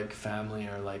talk to, like, family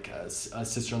or, like, a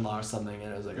sister-in-law or something.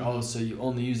 And it was like, oh, so you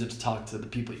only use it to talk to the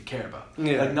people you care about.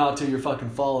 Yeah. Like, not to your fucking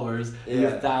followers. Yeah. You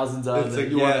have thousands of them. Like,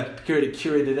 you want to create a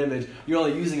curated image. You're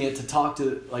only using it to talk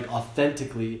to, like,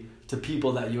 authentically to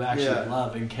people that you actually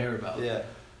love and care about. Yeah.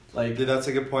 Like, dude, that's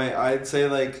a good point. I'd say,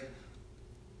 like,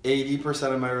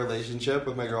 80% of my relationship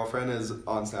with my girlfriend is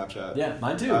on Snapchat. Yeah,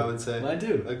 mine too. I would say. Mine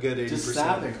too. A good 80%. Just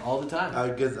snapping all the time.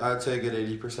 I'd say a good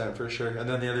 80% for sure. And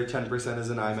then the other 10% is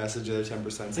an iMessage. The other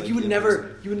 10% is like you would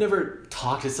never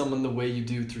talk to someone the way you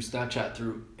do through Snapchat,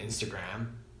 through Instagram,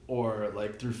 or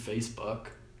like through Facebook.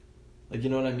 Like, you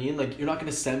know what I mean? Like, you're not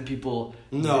going to send people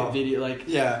video, like,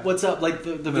 what's up? Like,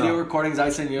 the video recordings I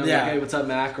send you, like, hey, what's up,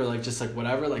 Mac? Or, like, just, like,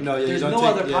 whatever. Like, there's no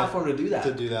other platform to do that.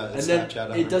 To do that. And then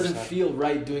Snapchat, it doesn't feel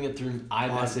right doing it through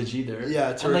iMessage either.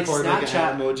 Yeah, to and, record, like,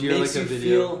 an emoji or, like, a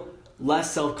video. Feel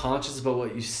less self-conscious about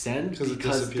what you send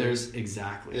because there's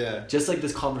just like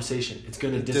this conversation, it's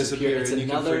going to disappear. It's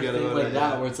another thing like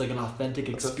that where it's like an authentic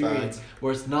experience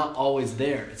where it's not always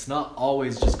there. It's not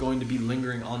always just going to be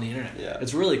lingering on the internet.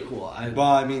 It's really cool.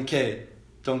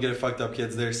 Don't get it fucked up,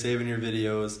 kids. They're saving your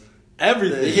videos.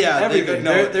 Everything. Everything.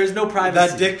 There's no privacy.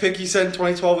 That dick pic you sent in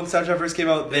 2012 when Snapchat first came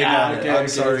out, they got it. I'm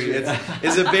sorry.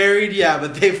 Is it buried? Yeah,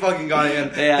 but they fucking got it.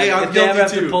 And, hey, I'm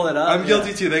guilty too. To pull it up, I'm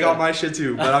guilty too. They got my shit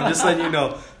too. But I'm just letting you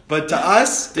know. But to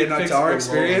us, to our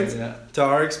experience,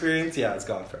 it's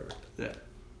gone forever.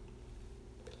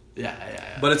 Yeah.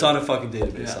 But it's on a fucking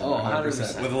database.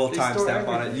 100%. With a little timestamp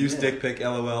on it. Use dick pic,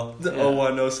 LOL.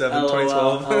 0107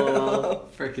 2012. LOL.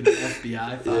 Freaking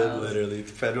FBI files. Yeah, literally.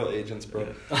 Federal agents, bro.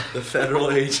 The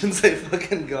federal agents, they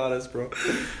fucking got us, bro.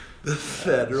 The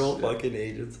federal fucking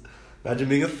agents. Imagine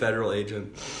being a federal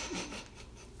agent.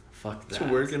 Fuck that.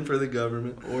 Just working for the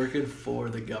government. Working for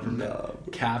the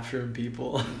government. Capturing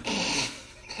people.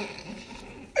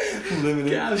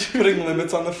 Putting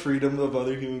limits on the freedom of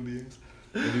other human beings.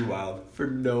 It'd be wild. For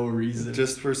no reason.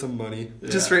 Just for some money. Yeah.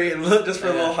 Just for a little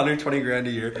 $120,000 a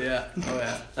year. Yeah. Oh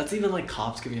yeah. That's even like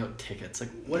cops giving out tickets. Like,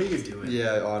 what are you doing?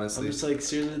 Yeah, honestly. I'm just like,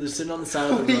 seriously, they're sitting on the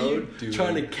side of the road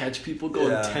trying to catch people going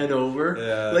 10 over.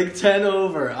 Yeah. Like 10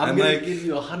 over. I'm gonna give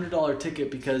you $100 ticket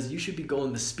because you should be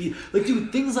going the speed. Like,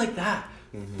 dude, things like that.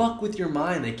 Mm-hmm. Fuck with your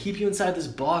mind. They keep you inside this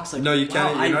box. Like, no, you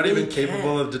can't. You're not even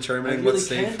capable of determining what's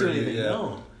safe for you. Yeah.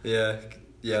 No. Yeah.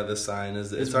 Yeah, the sign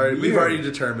is. It's already. We've already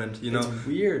determined. You know. It's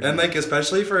weird. And like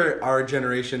especially for our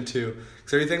generation too,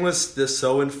 because everything was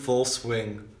so in full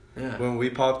swing. Yeah. When we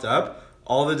popped up,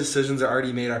 all the decisions are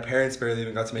already made. Our parents barely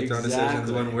even got to make their own decisions.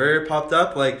 When we're popped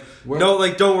up,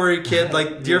 don't worry, kid.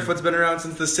 Like, Deerfoot's been around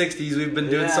since the 60s. We've been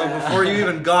doing so before you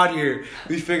even got here.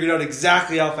 We figured out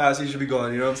exactly how fast you should be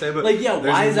going. You know what I'm saying? But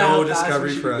why is that how fast we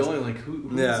should be going? Like,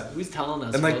 who's telling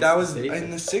us? And like that was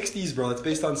in the 60s, bro. It's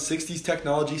based on 60s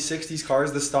technology, 60s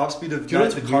cars. The stop speed of the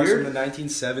cars from the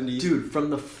 1970s. Dude,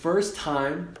 from the first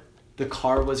time the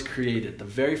car was created, the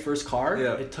very first car,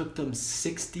 it took them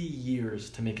 60 years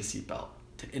to make a seatbelt.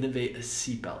 To innovate a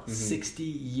seatbelt. Mm-hmm. 60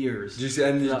 years. Did you see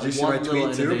my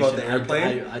tweet too about the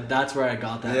airplane? That's where I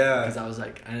got that. Yeah. Because I was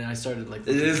like, and I started like...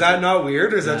 Is that not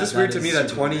weird? Or is that just weird to me that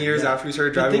 20 years after we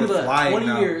started driving, we're flying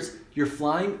 20 years, you're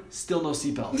flying, still no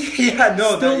seatbelt.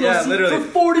 Literally. For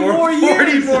 40 more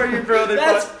years. 40 more years, bro.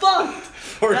 That's fucked.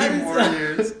 40 more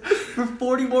years. For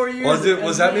 40 more years.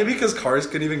 Was that maybe because cars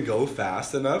couldn't even go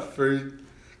fast enough for...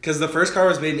 Because the first car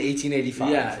was made in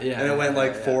 1885. Yeah. And it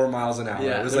went 4 miles an hour.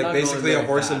 Yeah, it was like basically a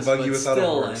horse and buggy without a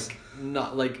horse.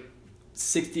 Not like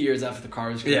 60 years after the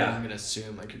car was created, I'm going to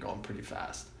assume like you're going pretty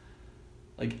fast.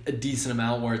 Like a decent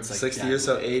amount where it's like 60 years,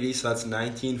 so 80, so that's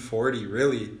 1940,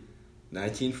 really.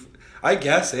 I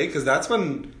guess, because that's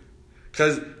when...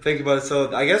 Because think about it,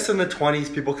 so I guess in the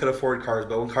 20s people could afford cars,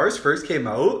 but when cars first came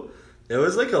out, it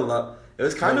was like a lot... It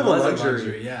was kind of a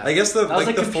luxury. Yeah. I guess that was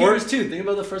like the computers too. Think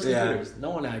about the first computers. No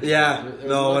one had.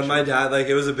 When my dad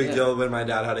it was a big deal when my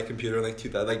dad had a computer in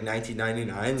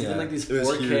 1999. Even like these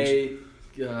 4K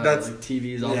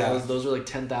TVs, all those are like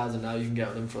 10,000. Now you can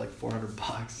get them for like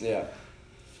 $400.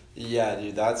 Yeah,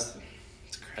 dude, that's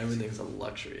everything's a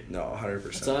luxury. No,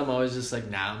 100%. So I'm always just like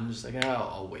I'm just like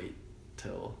I'll wait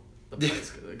till.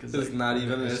 Because it's not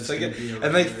even. It's like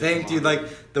dude,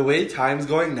 like the way time's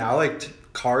going now, like.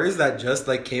 Cars that just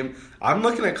came. I'm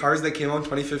looking at cars that came out in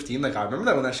 2015. Like I remember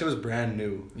that when that shit was brand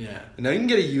new. Yeah. And now you can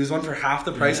get a used one for half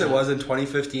the price it was in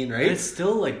 2015, right? And it's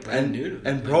still like brand new.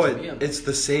 And bro, it's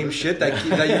the same shit that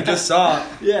you just saw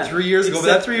 3 years ago. But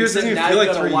that 3 years doesn't even feel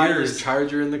like 3 years.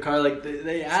 Charger in the car, like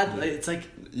they add. It's like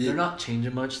they're not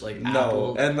changing much. Like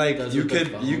Apple and like you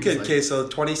could okay. So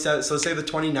 27. So say the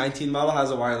 2019 model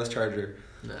has a wireless charger.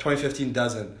 2015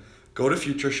 doesn't. Go to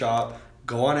Future Shop.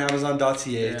 Go on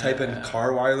Amazon.ca, type in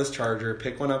car wireless charger,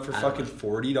 pick one up for fucking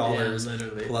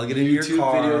 $40, plug it into your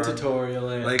car. Video tutorial.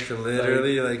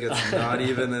 Literally, it's not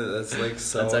even, it's like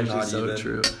so that's not so even.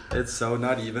 True. It's so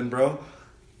not even, bro.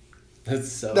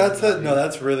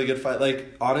 That's really good fight.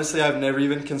 Like, honestly, I've never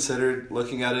even considered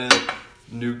looking at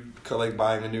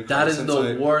buying a new car. That is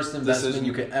the worst investment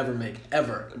you could ever make,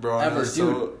 ever. Bro, I'm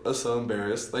so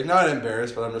embarrassed. Like, not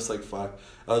embarrassed, but I'm just like, fuck.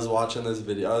 I was watching this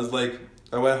video.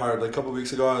 I went hard. Like a couple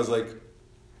weeks ago, I was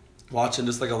watching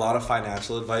just a lot of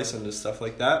financial advice and just stuff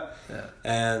like that. Yeah.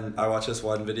 And I watched this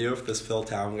one video of this Phil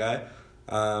Town guy,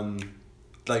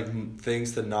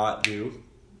 things to not do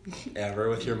ever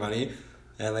with your money.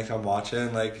 And I'm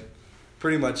watching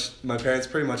pretty much my parents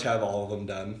pretty much have all of them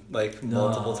done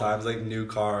multiple times, new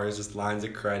cars, just lines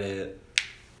of credit.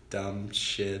 Dumb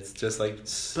shits, just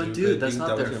stupid. But dude, that's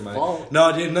not their fault.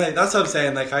 No, dude, that's what I'm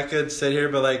saying. I could sit here,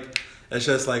 but It's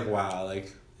just like, wow,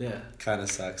 like, yeah, kind of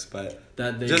sucks, but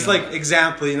just like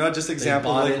example, just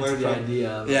example, like learn from idea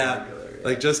of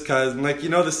like just cause, like,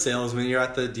 the salesman, you're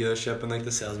at the dealership and like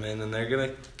the salesman, and they're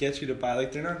gonna get you to buy,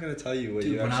 like, they're not gonna tell you what.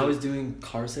 Dude, when I was doing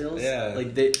car sales,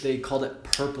 like they called it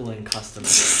purpling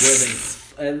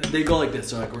customers, where they go like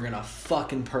this. They're like, we're gonna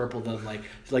fucking purple them, like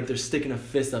they're sticking a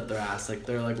fist up their ass, like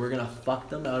they're like, we're gonna fuck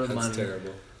them out of money. That's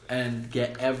terrible. And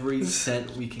get every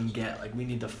cent we can get. Like, we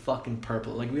need to fucking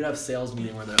purple. Like, we'd have sales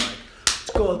meeting where they're like,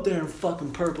 let's go out there and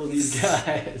fucking purple these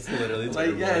guys. Literally,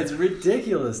 like, yeah, it's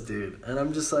ridiculous, dude. And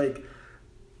I'm just like,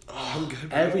 I'm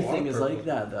good. Everything is like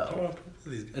that, though.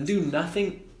 And do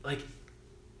nothing, like,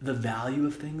 the value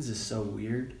of things is so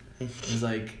weird. It's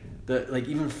like,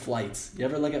 even flights. You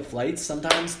ever look at flights?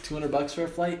 Sometimes $200 for a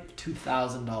flight,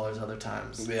 $2,000 other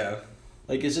times. Yeah.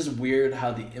 Like, it's just weird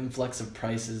how the influx of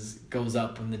prices goes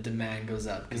up when the demand goes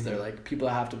up. Because they're like, people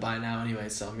have to buy now anyway,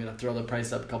 so I'm going to throw the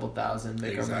price up a couple thousand.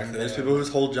 Exactly. There's people whose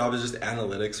whole job is just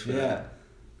analytics for that.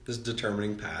 Just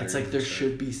determining patterns. It's like there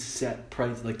should be set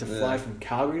price. Like, to fly from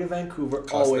Calgary to Vancouver,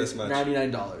 always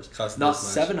 $99. Not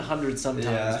 $700 sometimes.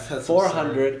 Yeah,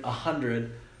 $400,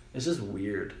 $100. It's just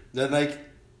weird. Then, like,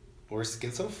 we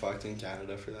get so fucked in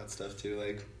Canada for that stuff, too.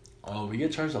 Like, oh, we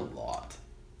get charged a lot.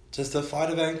 Just to fly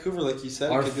to Vancouver, like you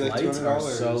said, our could be like $200. Are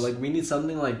so, like, we need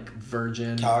something like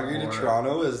Virgin. Calgary to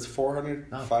Toronto is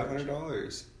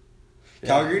 $500. Yeah.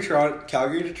 Calgary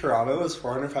to Toronto is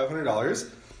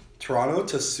 $500. Toronto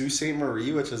to Sault Ste.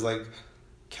 Marie, which is like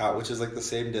the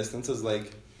same distance as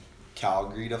like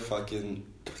Calgary to fucking,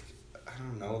 I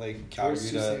don't know, like Calgary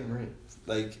to Sault Ste. Marie?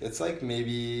 Like, it's like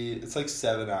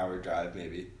 7-hour drive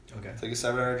maybe. Okay. It's like a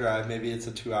 7-hour drive. Maybe it's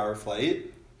a 2-hour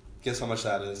flight. Guess how much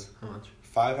that is? How much?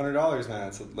 $500, man.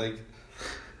 It's like,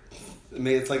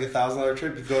 it's like $1,000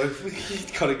 trip. You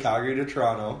go to Calgary to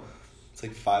Toronto. It's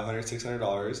like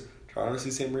 $500-$600. Toronto to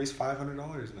Sault Ste. Marie is $500,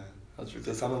 man. That's ridiculous.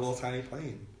 It's on a little tiny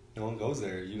plane. No one goes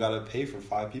there. You gotta pay for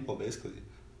 5 people basically.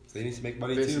 So they need to make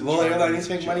money too. Little airline needs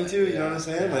to make money too. You know what I'm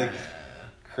saying? Like,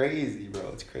 crazy, bro.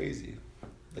 It's crazy.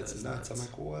 It's nuts. I'm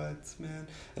like, what, man?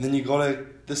 And then you go to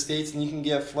the States and you can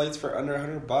get flights for under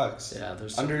 $100. Yeah,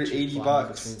 there's under $80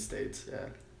 between states. Yeah.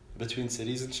 Between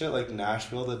cities and shit, like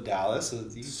Nashville to Dallas,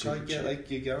 you probably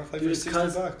get on a flight for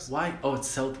 $60. Why? Oh, it's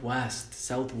Southwest.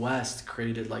 Southwest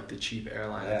created like the cheap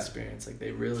airline experience. Like,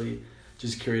 they really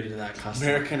just curated that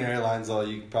customer. American Airlines, though,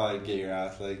 you could probably get your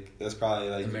ass. Like, that's probably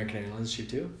like American Airlines cheap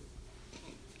too.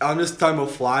 I'm just talking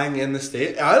about flying in the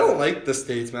States. I don't like the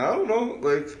States, man. I don't know,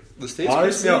 like, the States.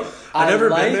 Honestly, I've never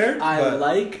been there. I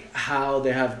like how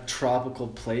they have tropical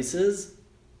places.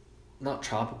 Not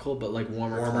tropical, but like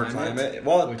warmer climate.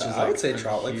 Well, which is I would say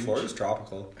like Florida's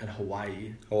tropical. And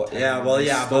Hawaii. But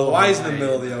Hawaii's in the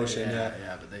middle of the ocean.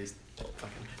 Yeah, but they fucking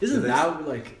isn't that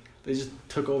like they just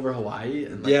took over Hawaii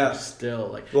and like still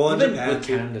like even with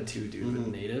Canada too, dude, with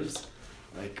natives.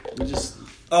 Like, we just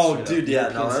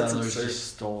that's absurd.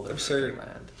 Just stole their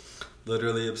land.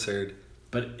 Literally absurd.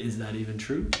 But is that even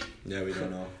true? Yeah, we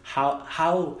don't know. How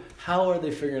are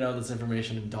they figuring out this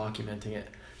information and documenting it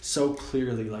so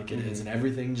clearly like it is, and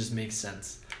everything just makes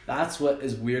sense? That's what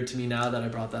is weird to me now that I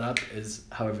brought that up, is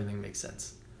how everything makes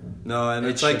sense. No, and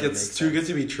it's like, it's too good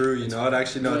to be true, you know? It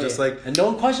actually, no, just like... And no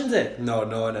one questions it. No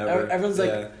one ever. Everyone's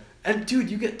like... And dude,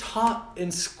 you get taught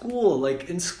in school, like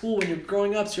in school when you're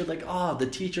growing up, so you're like, the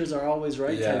teachers are always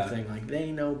right type thing. Like,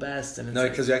 they know best. And it's no,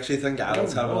 because you actually think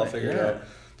adults have it all figured out.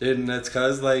 Dude, and it's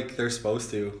because, like, they're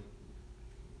supposed to.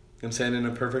 I'm saying, in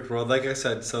a perfect world, like I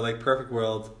said, so, like, perfect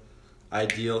world,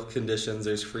 ideal conditions,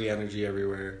 there's free energy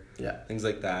everywhere. Yeah. Things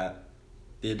like that.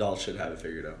 The adults should have it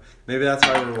figured out. Maybe that's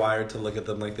why we're wired to look at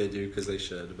them like they do, because they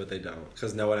should, but they don't.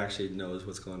 Because no one actually knows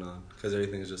what's going on. Because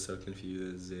everything is just so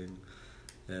confusing.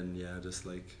 And, just,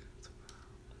 like... It's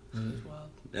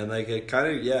wild. And, like, it kind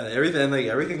of,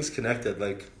 everything's connected,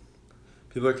 like...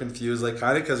 People are confused, like,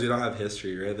 kind of because we don't have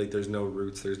history, right? Like, there's no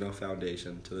roots, there's no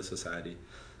foundation to the society.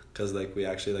 Because, like, we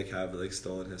actually, like, have, like,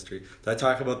 stolen history. Did I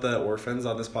talk about the orphans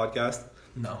on this podcast?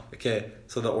 No. Okay,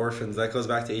 so the orphans, that goes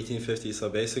back to 1850. So,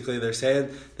 basically, they're saying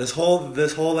this whole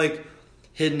like,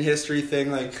 hidden history thing,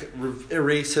 like,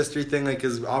 erased history thing, like,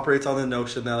 operates on the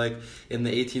notion that, like, in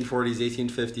the 1840s,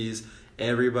 1850s,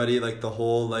 everybody, like, the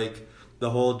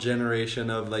whole generation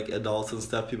of, like, adults and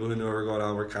stuff, people who knew what were going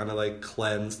on, were kind of, like,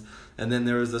 cleansed. And then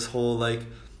there was this whole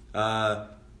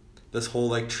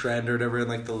trend or whatever in,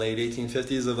 like, the late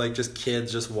 1850s of, like, just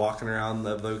kids just walking around,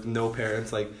 like, no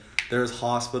parents. Like, there's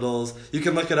hospitals. You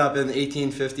can look it up. In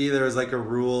 1850, there was, like, a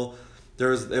rule. It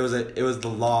was the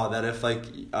law that if, like,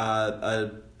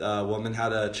 a woman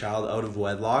had a child out of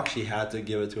wedlock, she had to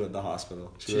give it to the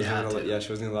hospital. She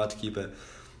wasn't allowed to keep it.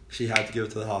 She had to give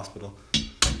it to the hospital.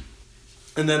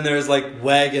 And then there's like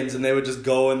wagons, and they would just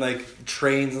go and like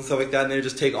trains and stuff like that, and they would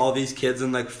just take all these kids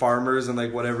and like farmers and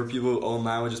like whatever people who own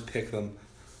land would just pick them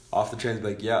off the trains. And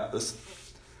be like, yeah, this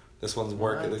one's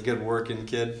working, a good working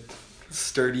kid,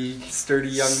 sturdy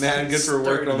young man, good for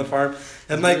working on the farm.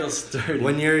 And like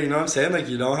when you're, you know what I'm saying, like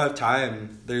you don't have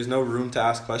time. There's no room to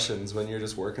ask questions when you're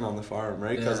just working on the farm,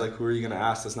 right? Because like who are you gonna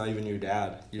ask? That's not even your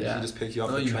dad. You just pick you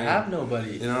up. No, the you train. have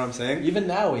nobody. You know what I'm saying? Even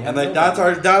now we have. And like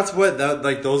nobody.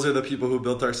 Those are the people who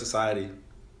built our society.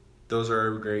 Those are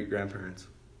our great grandparents.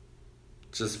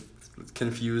 Just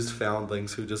confused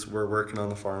foundlings who just were working on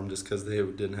the farm just because they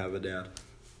didn't have a dad.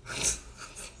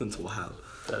 That's wild.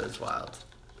 That is wild.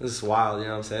 This is wild, you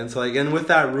know what I'm saying? So like, and with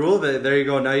that rule, there you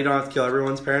go. Now you don't have to kill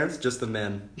everyone's parents, just the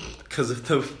men, because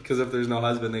if there's no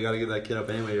husband, they got to get that kid up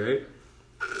anyway, right?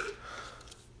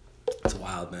 It's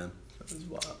wild, man. That is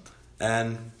wild.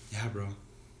 And yeah, bro,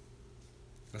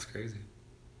 that's crazy.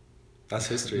 That's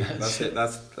history. That's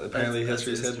apparently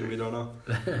history's hidden. We don't know.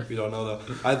 We don't know though.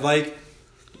 I'd like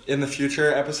in the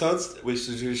future episodes we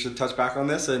should touch back on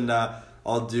this, and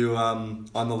I'll do on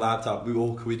the laptop.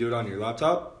 Can we do it on your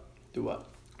laptop? Do what?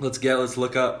 Let's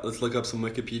look up some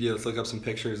Wikipedia. Let's look up some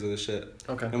pictures of this shit.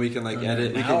 Okay. And we can like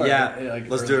edit.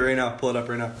 Let's do it right now. Pull it up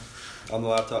right now on the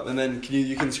laptop. And then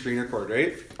you can screen record,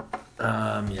 right?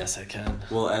 Yes, I can.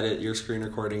 We'll edit your screen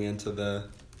recording into the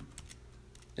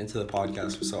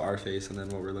podcast, so our face and then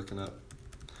what we're looking up.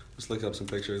 Just look up some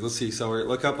pictures. Let's see. So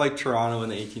look up like Toronto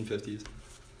in the 1850s.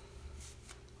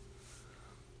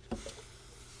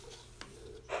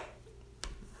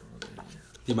 Do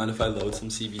you mind if I load some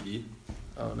CBD?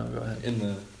 Oh, no, go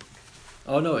ahead.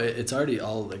 Oh, no, it's already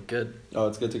all, like, good. Oh,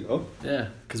 it's good to go? Yeah,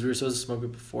 because we were supposed to smoke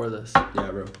it before this. Yeah,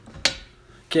 bro.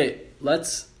 Okay,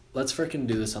 let's freaking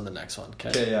do this on the next one, okay?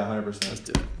 Okay, yeah, 100%. Let's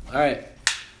do it. All right.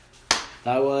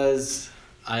 That was...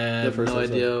 I have no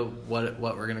idea what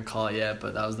we're going to call it yet,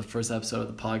 but that was the first episode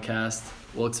of the podcast.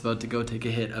 Wilk's about to go take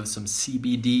a hit of some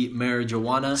CBD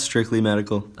marijuana. Strictly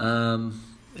medical.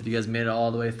 If you guys made it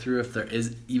all the way through, if there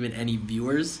is even any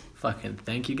viewers... Fucking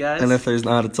thank you guys. And if there's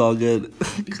not, it's all good.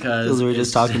 Because we're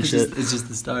just talking shit. It's just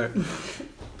the start.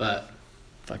 But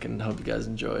fucking hope you guys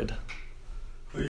enjoyed.